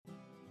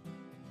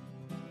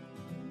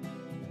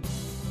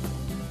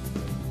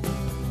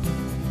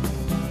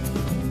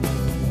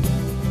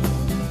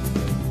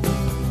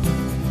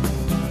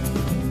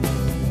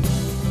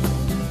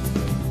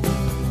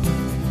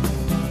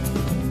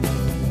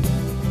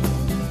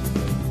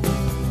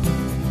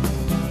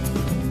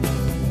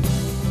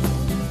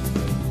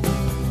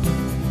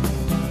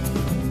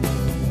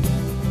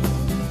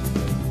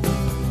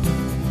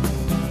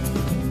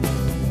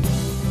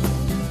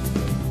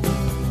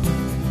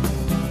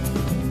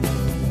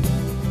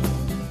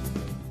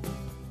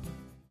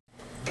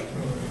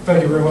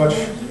Thank you very much.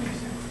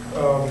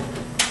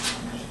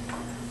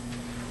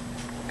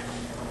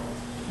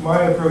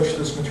 My approach to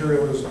this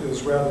material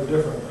is rather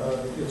different.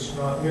 It's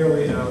not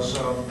nearly as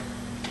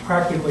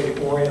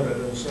practically oriented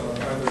as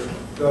either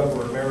Doug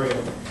or Marion.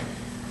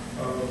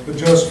 But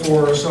just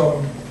for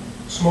some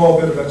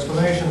small bit of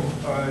explanation,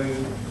 I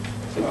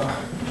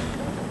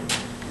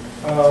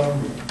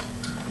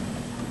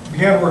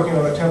began working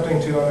on attempting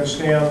to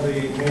understand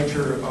the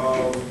nature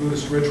of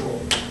Buddhist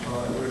ritual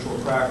and ritual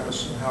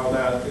practice, and how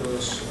that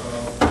is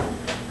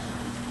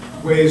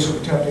ways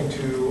of attempting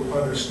to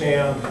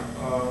understand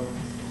a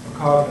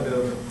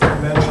cognitive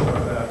dimension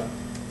of that.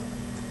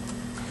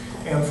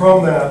 And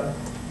from that,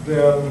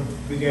 then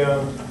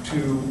began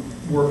to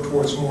work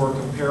towards more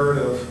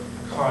comparative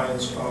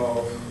kinds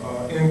of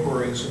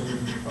inquiries in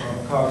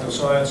cognitive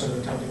science,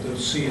 and attempting to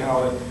see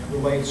how it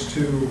relates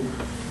to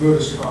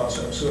Buddhist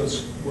concepts. So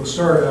it was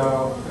started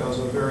out as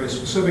a very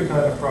specific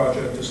kind of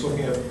project, just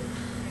looking at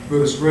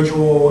Buddhist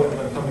ritual and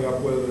then coming up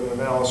with an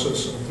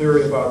analysis and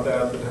theory about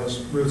that that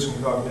has roots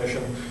in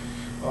cognition,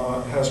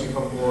 has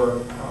become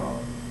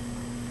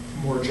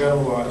more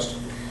generalized.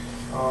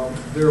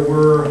 There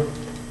were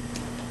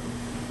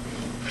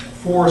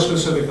 4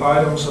 specific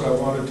items that I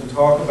wanted to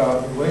talk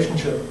about in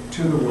relationship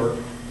to the work.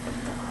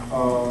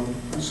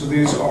 So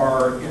these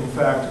are, in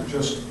fact,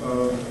 just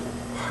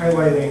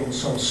highlighting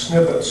some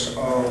snippets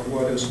of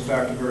what is, in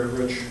fact, a very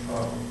rich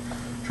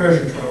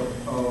treasure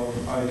trove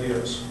of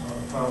ideas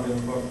found in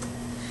the book.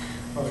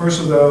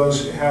 First of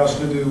those has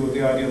to do with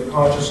the idea of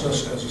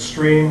consciousness as a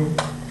stream.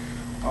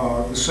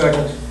 The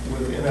second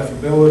with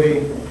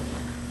ineffability.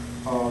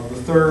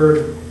 The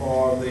third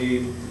on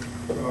the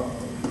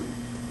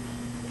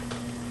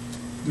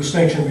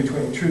distinction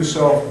between true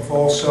self and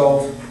false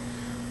self,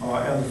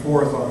 and the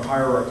fourth on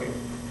hierarchy.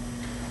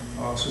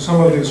 So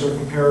some of these are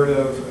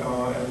comparative,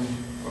 and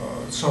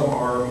some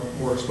are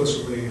more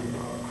explicitly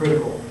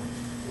critical.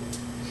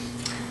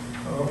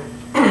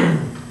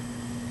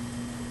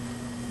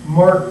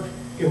 Mark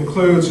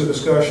includes a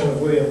discussion of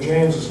William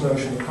James's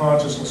notion of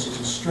consciousness as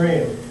a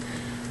stream,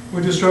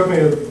 which has struck me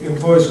it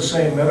employs the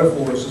same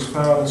metaphors as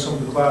found in some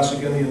of the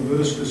classic Indian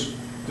Buddhist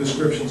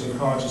descriptions of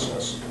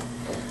consciousness.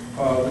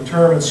 The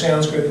term in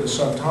Sanskrit is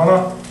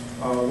santana,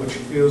 which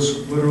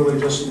is literally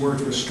just the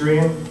word for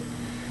stream.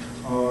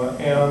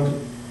 And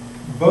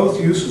both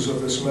uses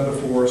of this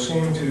metaphor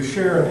seem to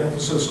share an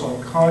emphasis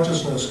on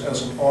consciousness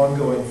as an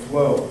ongoing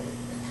flow.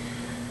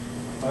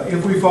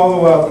 If we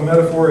follow out the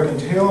metaphoric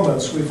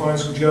entailments, we find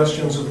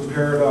suggestions of the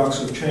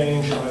paradox of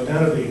change and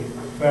identity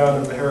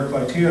found in the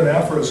Heraclitean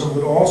aphorism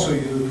that also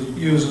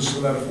uses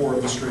the metaphor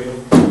of the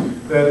stream.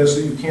 That is,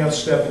 that you can't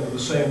step into the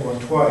same one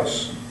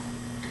twice.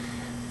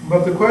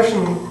 But the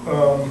question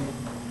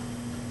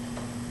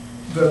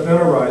that then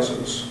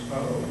arises,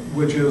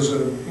 which is,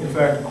 in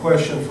fact, a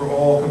question for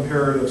all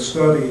comparative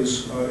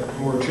studies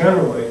more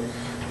generally,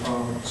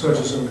 such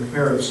as in the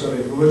comparative study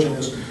of religion,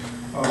 is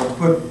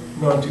put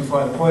none too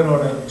fine a point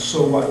on it,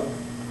 so what?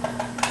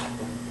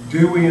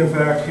 Do we, in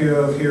fact,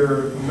 have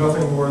here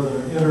nothing more than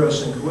an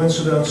interesting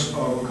coincidence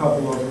of a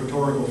couple of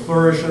rhetorical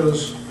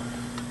flourishes,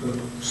 the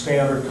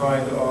standard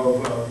kind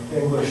of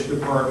English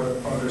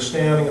department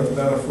understanding of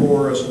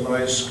metaphor as a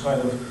nice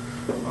kind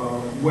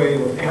of way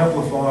of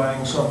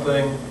amplifying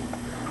something,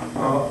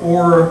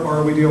 or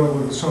are we dealing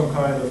with some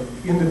kind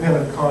of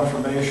independent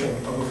confirmation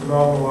of a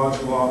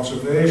phenomenological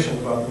observation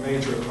about the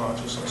nature of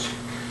consciousness?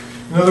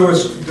 In other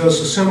words, does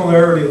the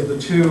similarity of the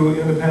two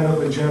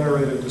independently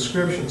generated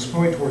descriptions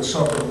point towards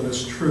something that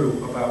is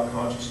true about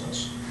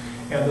consciousness?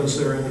 And does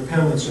their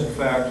independence, in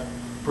fact,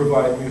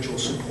 provide mutual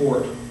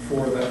support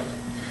for that?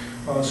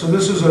 So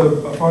this is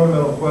a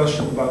fundamental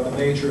question about the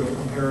nature of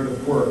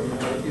comparative work.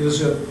 Is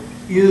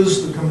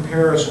the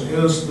comparison,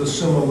 is the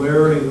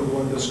similarity that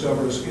one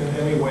discovers in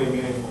any way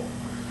meaningful?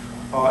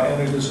 And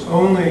it is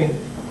only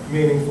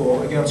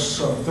meaningful against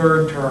some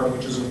third term,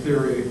 which is a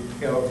theory,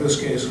 in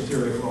this case, a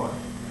theory of mind.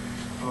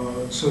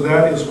 So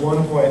that is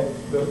one point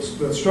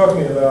that struck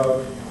me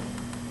about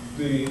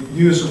the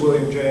use of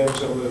William James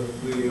and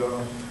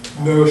the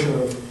notion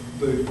of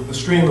the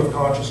stream of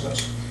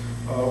consciousness,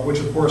 which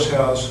of course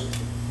has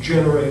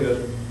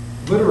generated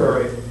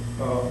literary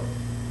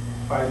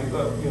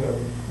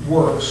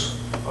works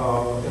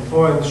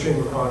employing the stream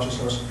of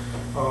consciousness,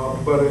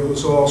 but it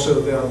was also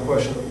then a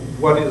question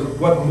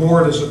of what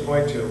more does it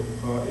point to,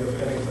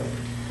 if anything.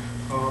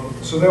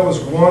 So that was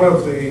one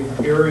of the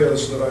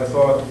areas that I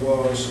thought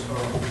was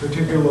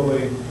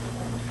particularly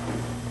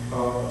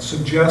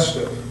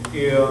suggestive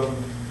in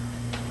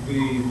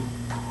the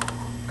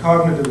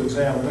cognitive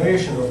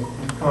examination of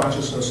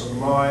consciousness and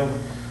mind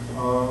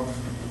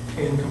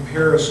in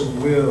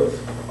comparison with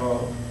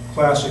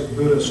classic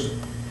Buddhist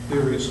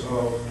theories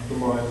of the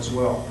mind as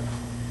well.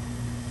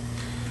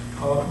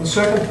 The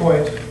second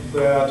point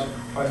that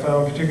I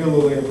found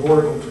particularly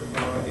important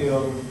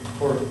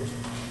or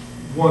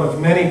one of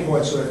many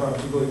points that I found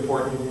particularly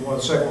important, and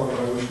one second one that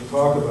I wish to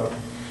talk about,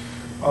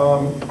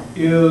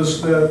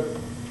 is that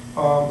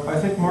I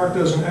think Mark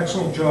does an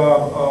excellent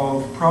job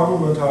of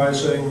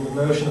problematizing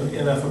the notion of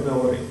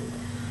ineffability.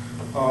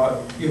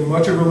 In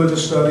much of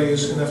religious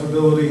studies,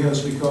 ineffability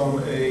has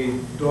become a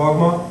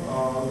dogma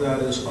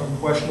that is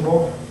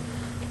unquestionable.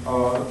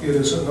 It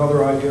is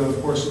another idea,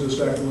 of course, that is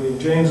Dr. William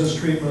James's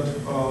treatment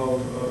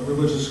of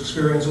religious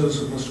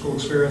experiences, of mystical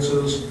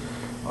experiences.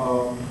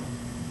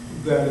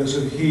 That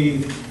is, that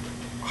he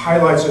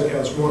highlights it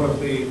as one of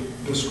the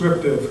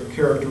descriptive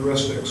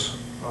characteristics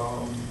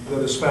that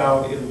is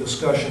found in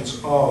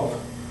discussions of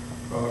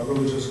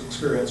religious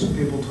experience.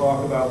 People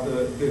talk about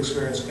the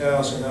experience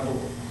as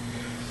ineffable.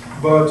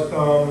 But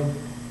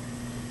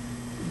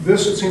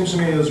this, it seems to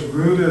me, is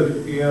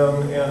rooted in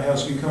and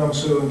has become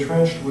so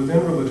entrenched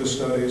within religious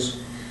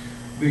studies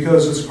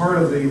because it's part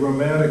of the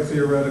romantic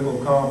theoretical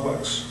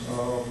complex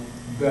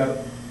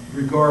that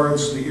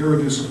regards the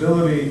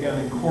irreducibility and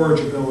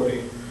incorrigibility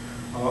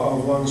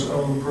of one's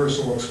own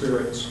personal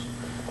experience.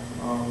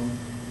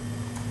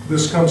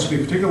 This comes to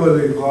be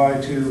particularly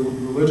applied to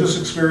religious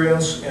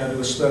experience and to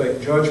aesthetic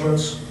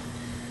judgments,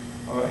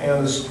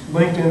 and is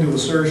linked into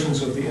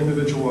assertions of the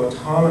individual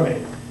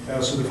autonomy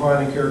as a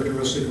defining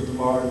characteristic of the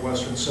modern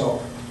Western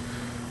self.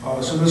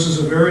 So this is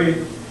a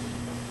very,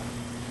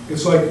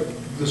 it's like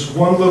this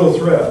one little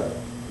thread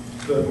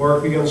that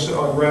Mark begins to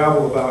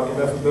unravel about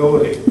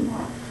ineffability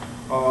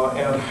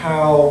and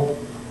how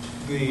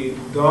the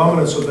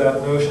dominance of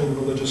that notion in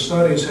religious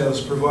studies has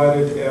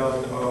provided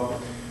an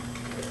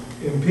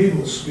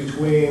impedance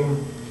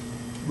between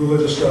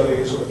religious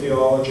studies or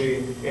theology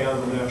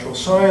and the natural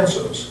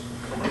sciences.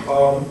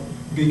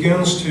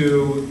 Begins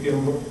to,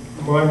 in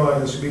my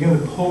mind, as you begin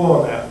to pull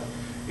on that,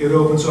 it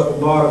opens up a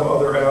lot of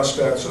other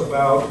aspects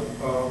about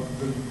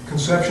the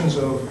conceptions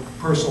of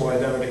personal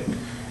identity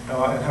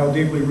and how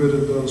deeply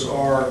rooted those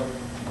are,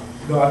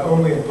 not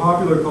only in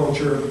popular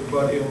culture,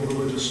 but in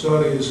religious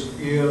studies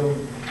in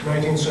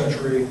 19th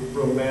century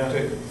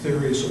romantic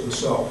theories of the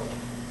self.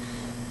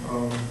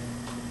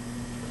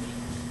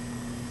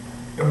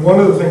 And one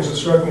of the things that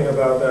struck me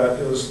about that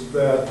is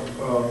that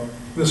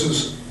this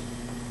is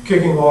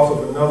kicking off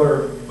of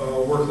another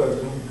work that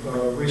I've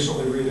been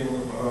recently reading,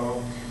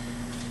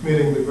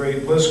 Meeting the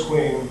Great Bliss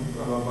Queen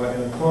by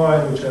Anne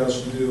Klein, which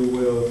has to do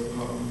with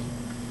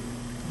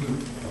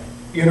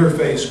the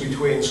interface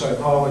between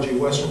psychology,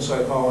 Western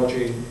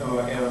psychology,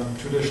 and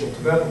traditional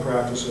Tibetan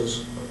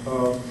practices.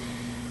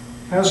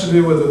 Has to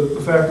do with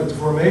the fact that the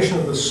formation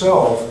of the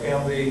self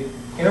and the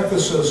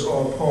emphasis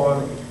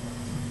upon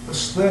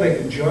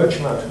aesthetic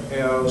judgment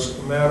as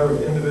a matter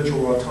of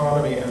individual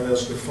autonomy and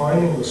as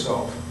defining the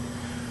self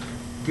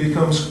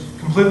becomes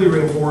completely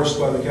reinforced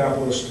by the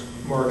capitalist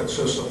market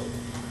system,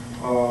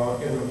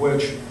 in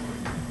which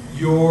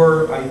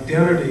your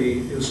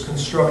identity is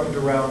constructed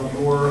around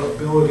your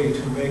ability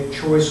to make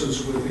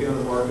choices within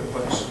a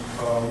marketplace,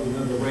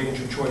 within the range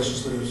of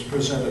choices that is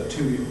presented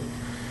to you.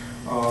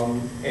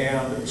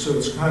 And so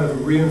it's kind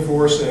of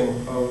reinforcing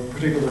a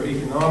particular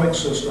economic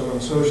system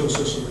and social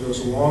system that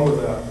goes along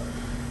with that.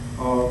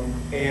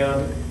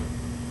 And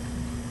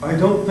I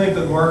don't think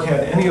that Mark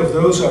had any of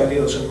those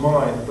ideas in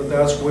mind, but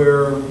that's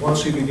where,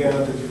 once he began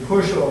to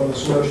push on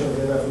this notion of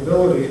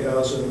ineffability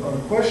as an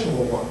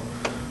unquestionable one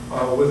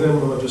within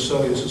religious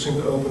studies, it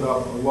seemed to open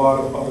up a lot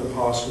of other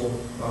possible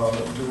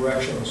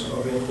directions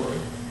of inquiry.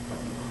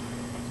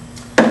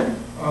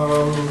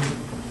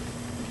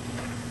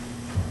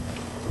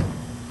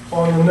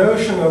 On the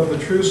notion of the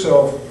true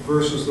self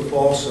versus the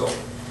false self,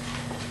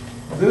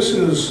 this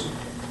is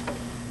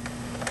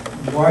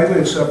widely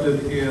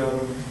accepted in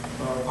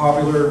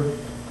popular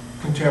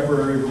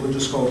contemporary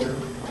religious culture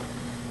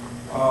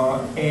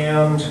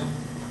and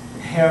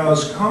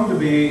has come to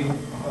be,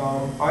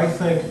 I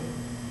think,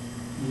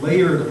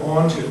 layered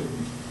onto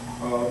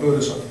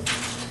Buddhism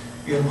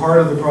in part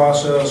of the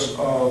process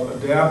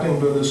of adapting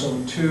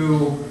Buddhism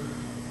to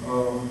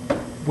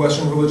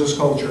Western religious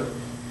culture.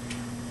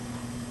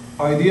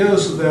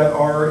 Ideas that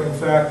are, in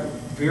fact,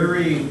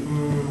 very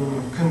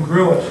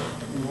congruent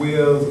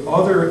with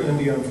other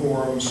Indian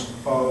forms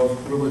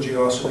of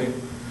religiosity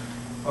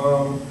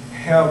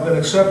have been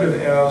accepted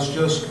as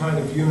just kind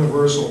of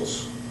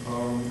universals.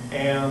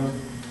 And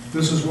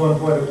this is one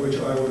point at which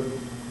I would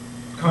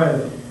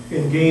kind of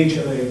engage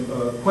in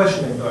a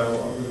questioning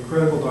dialogue, a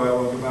critical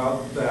dialogue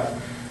about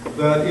that.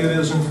 That it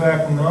is, in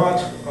fact,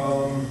 not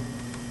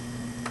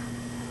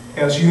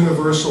as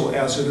universal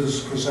as it is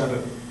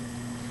presented.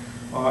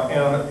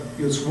 And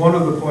it's one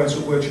of the points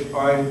at which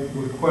I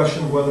would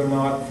question whether or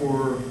not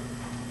for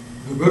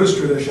the Buddhist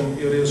tradition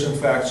it is in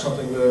fact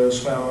something that is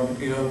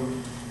found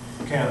in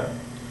canon.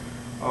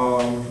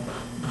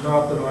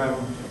 Not that I'm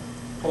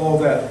all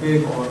that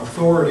big on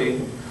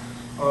authority,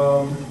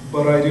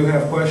 but I do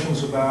have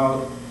questions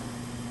about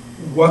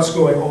what's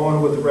going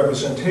on with the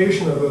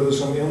representation of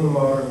Buddhism in the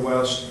modern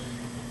West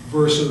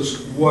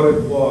versus what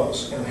it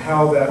was and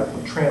how that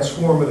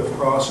transformative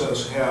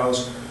process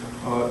has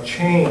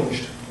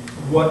changed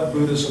what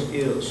Buddhism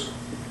is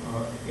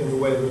in the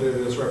way that it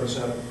is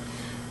represented.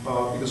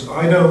 Because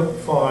I don't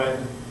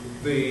find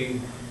the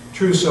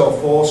true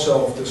self, false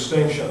self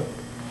distinction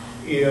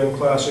in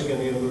classic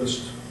Indian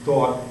Buddhist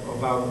thought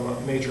about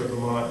the nature of the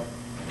mind.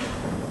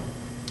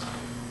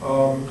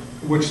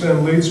 which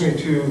then leads me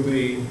to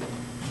the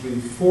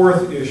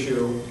fourth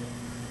issue,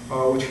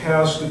 which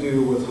has to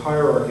do with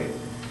hierarchy.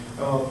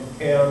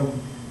 And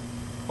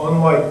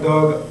unlike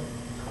Doug,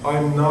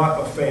 I'm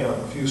not a fan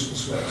of Huston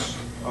Smith's.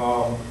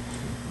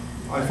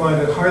 I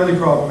find it highly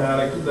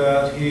problematic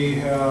that he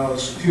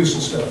has,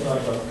 Huston Smith,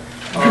 not Doug,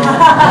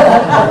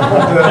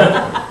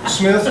 that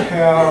Smith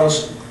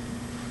has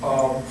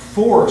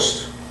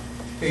forced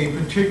a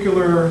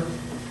particular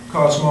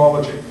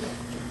cosmology,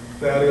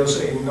 that is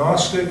a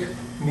Gnostic,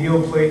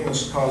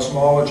 Neoplatonist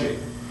cosmology,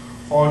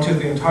 onto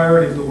the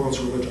entirety of the world's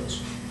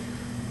religions.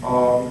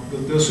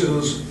 That this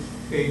is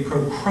a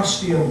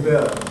Procrustean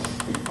bed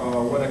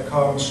when it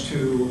comes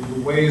to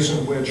the ways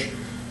in which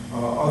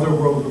other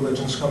world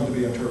religions come to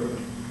be interpreted.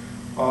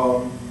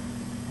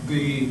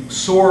 The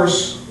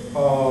source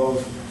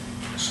of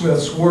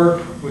Smith's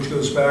work, which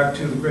goes back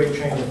to The Great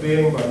Chain of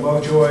Being by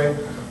Lovejoy,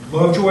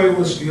 Lovejoy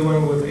was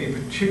dealing with a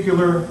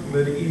particular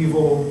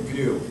medieval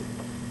view.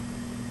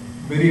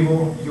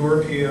 Medieval,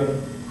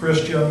 European,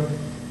 Christian,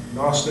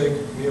 Gnostic,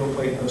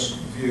 Neoplatonist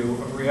view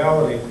of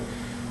reality.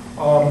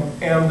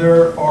 And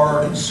there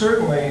are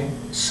certainly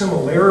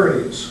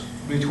similarities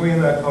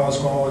between that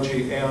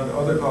cosmology and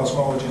other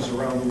cosmologies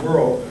around the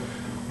world,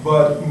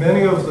 but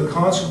many of the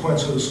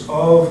consequences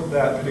of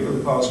that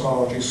particular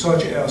cosmology,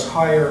 such as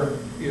higher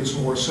is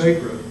more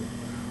sacred,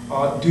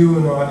 do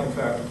not in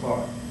fact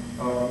apply.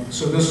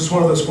 So this is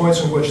one of those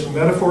points in which the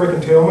metaphoric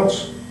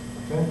entailments,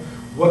 okay,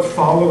 what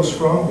follows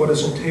from, what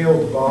is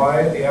entailed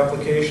by the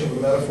application of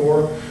the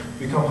metaphor,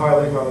 become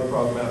highly, highly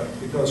problematic.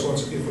 Because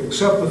if we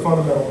accept the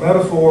fundamental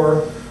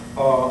metaphor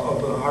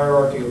of the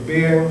hierarchy of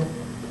being,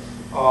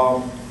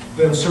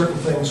 then certain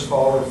things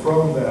follow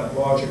from that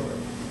logically,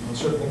 and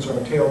certain things are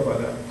entailed by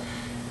that.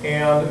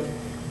 And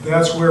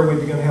that's where we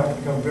begin to have to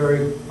become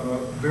very,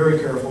 very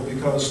careful,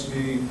 because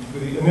the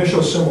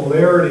initial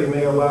similarity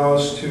may allow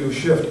us to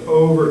shift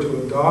over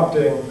to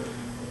adopting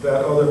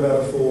that other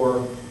metaphor,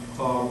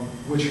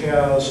 which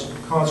has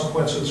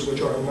consequences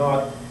which are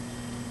not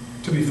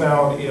to be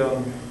found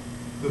in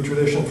the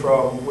tradition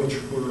from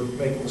which we're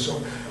making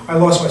some. I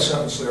lost my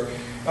sentence there.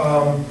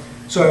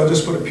 So I'll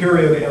just put a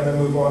period and then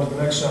move on to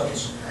the next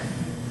sentence.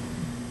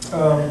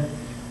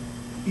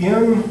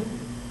 In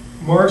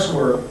Mark's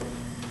work,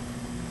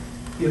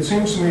 it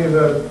seems to me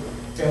that,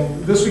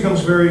 and this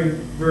becomes very,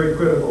 very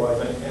critical, I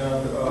think,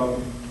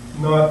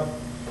 and not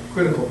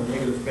critical in the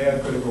negative,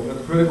 bad critical,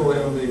 but critical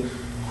in the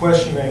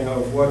questioning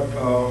of what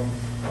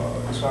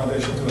is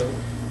foundation to it.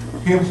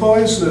 He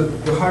employs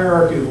the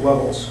hierarchy of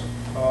levels,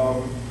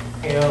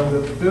 and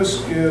that this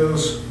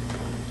is,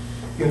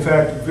 in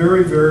fact,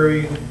 very,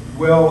 very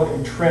well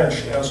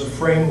entrenched as a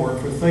framework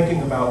for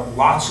thinking about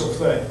lots of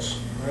things.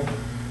 Right?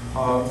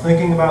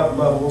 Thinking about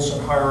levels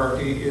and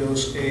hierarchy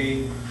is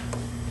a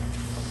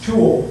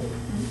tool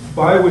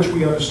by which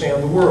we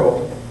understand the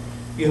world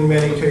in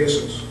many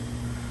cases.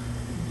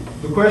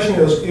 The question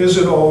is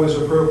it always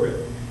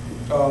appropriate?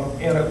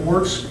 And it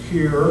works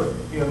here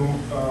in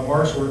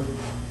Mark's work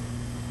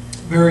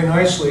very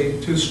nicely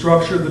to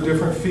structure the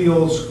different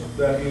fields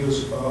that he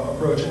is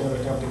approaching and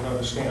attempting to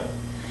understand.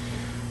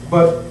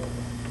 But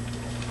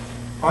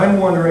I'm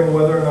wondering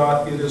whether or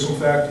not it is in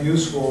fact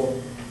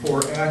useful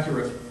or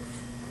accurate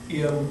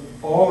in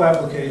all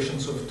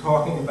applications of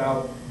talking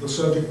about the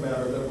subject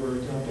matter that we're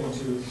attempting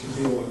to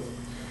deal with.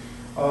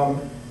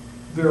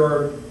 There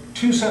are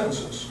two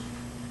sentences,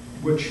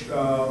 which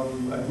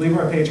I believe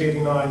are on page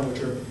 89,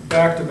 which are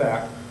back to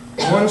back.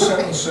 One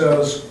sentence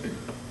says,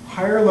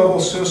 higher level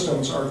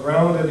systems are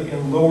grounded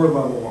in lower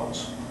level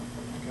ones.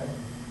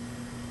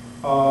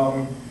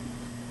 Okay?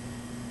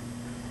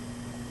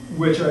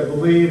 Which I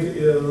believe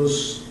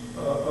is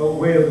a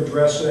way of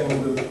addressing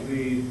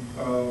the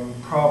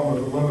problem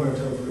of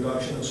eliminative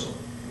reductionism.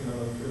 You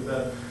know,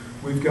 that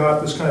we've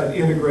got this kind of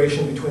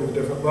integration between the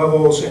different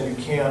levels, and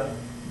you can't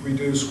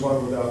reduce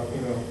one without,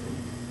 you know,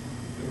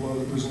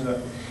 losing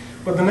that.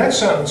 But the next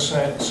sentence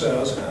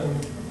says,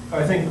 and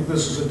I think that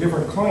this is a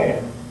different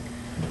claim,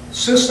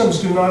 systems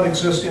do not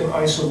exist in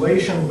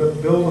isolation,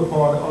 but build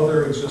upon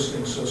other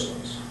existing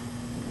systems.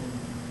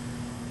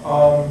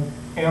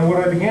 And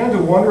what I began to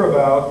wonder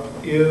about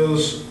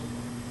is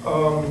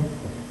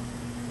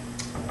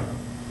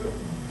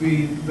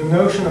the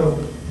notion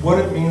of what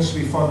it means to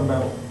be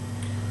fundamental.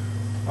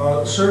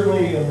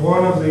 Certainly in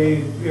one of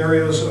the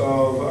areas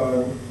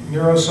of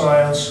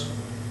neuroscience,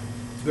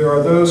 there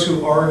are those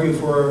who argue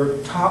for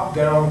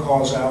top-down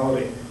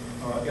causality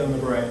in the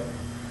brain.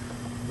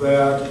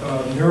 That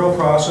neural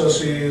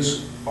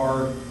processes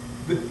are,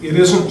 it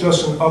isn't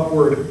just an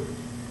upward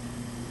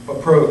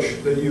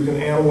approach, that you can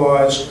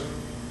analyze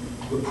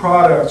the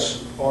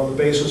products on the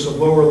basis of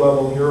lower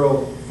level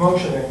neural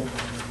functioning,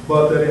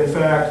 but that in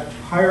fact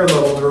higher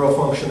level neural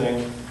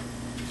functioning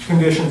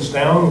conditions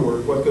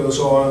downward what goes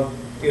on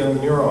in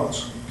the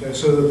neurons. Okay,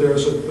 so that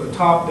there's a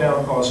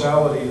top-down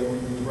causality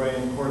in the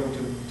brain according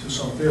to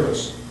some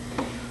theorists.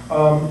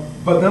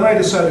 But then I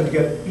decided to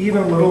get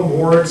even a little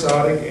more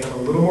exotic and a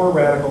little more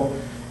radical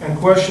and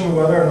question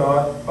whether or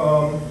not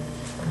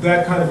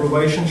that kind of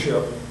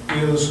relationship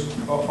is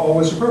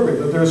always appropriate,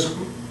 that there's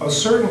a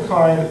certain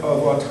kind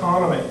of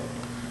autonomy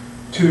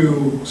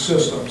to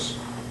systems.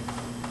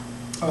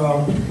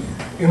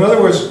 In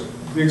other words,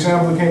 the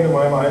example that came to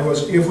my mind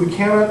was if we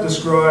cannot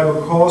describe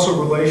a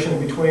causal relation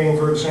between,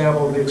 for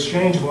example, the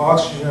exchange of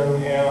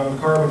oxygen and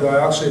carbon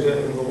dioxide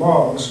in the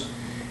lungs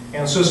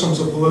and systems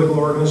of political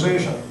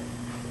organization.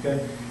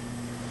 Okay?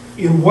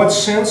 In what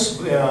sense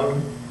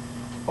then,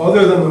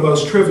 other than the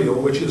most trivial,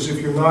 which is if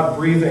you're not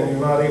breathing,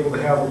 you're not able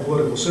to have a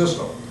political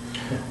system,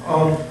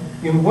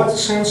 in what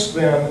sense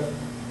then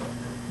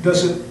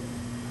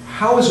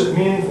how is it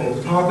meaningful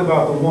to talk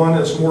about the one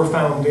as more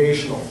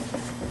foundational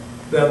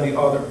than the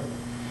other?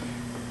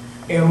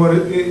 And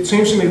it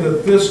seems to me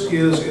that this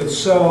is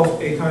itself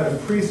a kind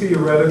of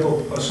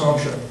pre-theoretical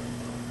assumption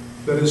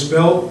that is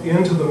built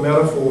into the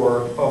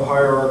metaphor of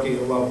hierarchy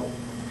and level.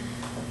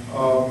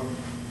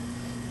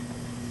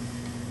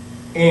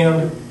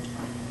 And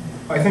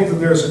I think that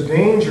there's a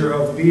danger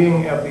of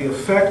being at the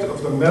effect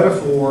of the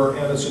metaphor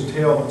and its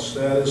entailments.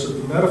 That is, that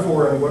the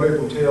metaphor and what it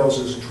entails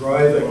is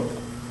driving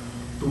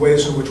the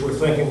ways in which we're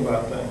thinking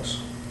about things.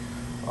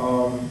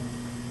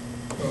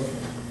 Okay.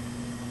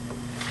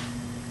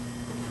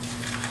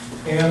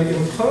 And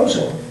in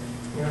closing,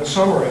 in a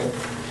summary,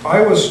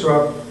 I was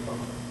struck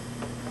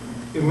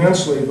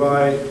immensely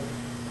by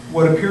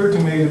what appeared to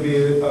me to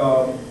be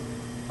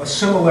a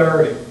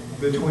similarity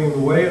between the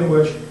way in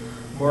which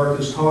Mark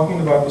is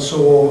talking about the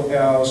soul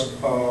as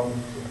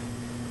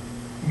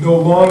no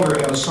longer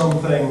as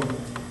something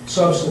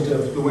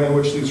substantive, the way in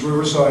which these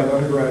Riverside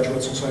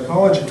undergraduates in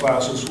psychology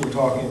classes were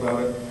talking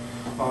about it,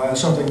 as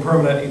something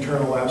permanent,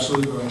 eternal,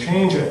 absolute, and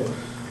unchanging,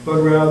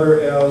 but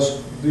rather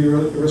as the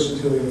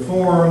Aristotelian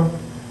form.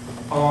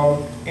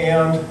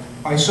 And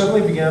I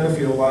suddenly began to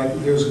feel like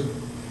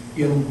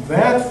in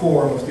that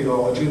form of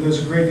theology,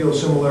 there's a great deal of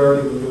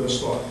similarity with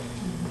Buddhist thought.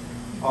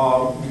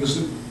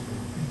 Because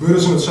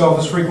Buddhism itself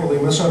is frequently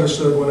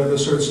misunderstood when it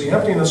asserts the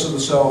emptiness of the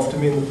self to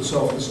mean that the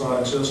self does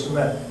not exist, and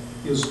that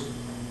is,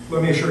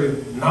 let me assure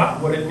you,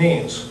 not what it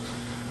means.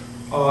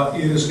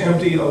 It is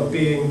empty of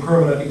being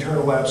permanent,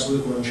 eternal,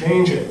 absolute, and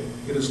unchanging.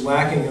 It is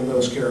lacking in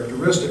those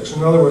characteristics.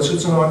 In other words,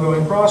 it's an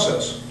ongoing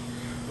process.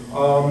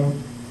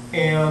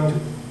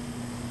 And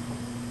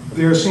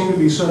there seemed to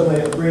be suddenly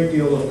a great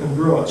deal of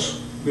congruence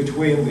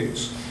between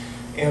these.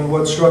 And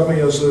what struck me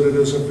is that it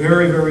is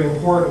very, very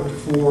important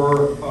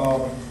for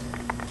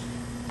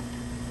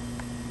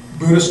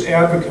Buddhist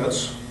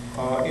advocates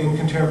in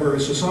contemporary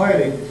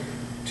society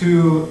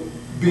to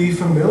be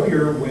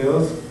familiar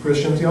with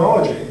Christian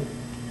theology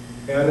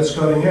at its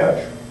cutting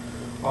edge.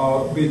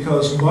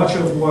 Because much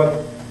of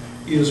what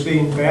is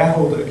being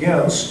battled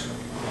against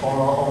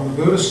on the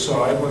Buddhist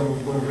side,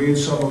 when we read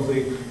some of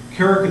the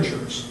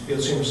caricatures,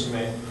 it seems to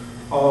me,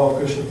 of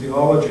Christian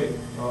theology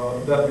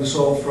that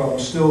result from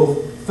still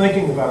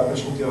thinking about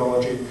Christian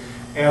theology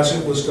as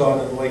it was done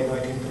in the late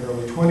 19th and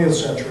early 20th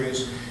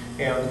centuries,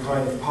 and the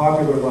kind of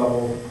popular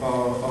level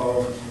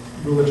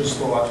of religious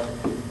thought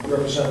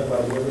represented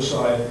by the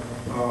Riverside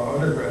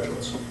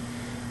undergraduates.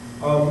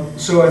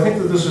 So I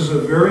think that this is a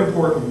very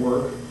important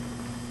work.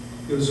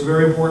 It is a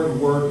very important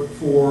work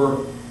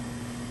for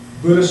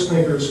Buddhist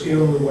thinkers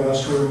in the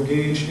West who are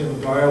engaged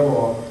in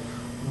dialogue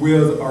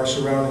with our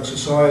surrounding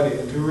society,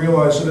 and to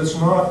realize that it's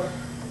not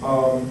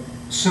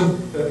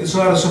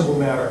a simple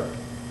matter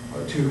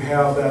to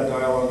have that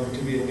dialogue and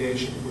to be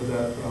engaged with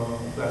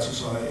that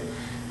society.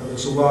 And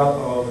there's a lot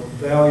of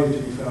value to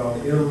be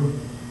found in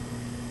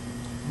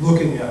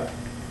looking at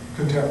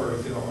contemporary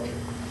theology.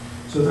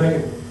 So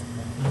thank you.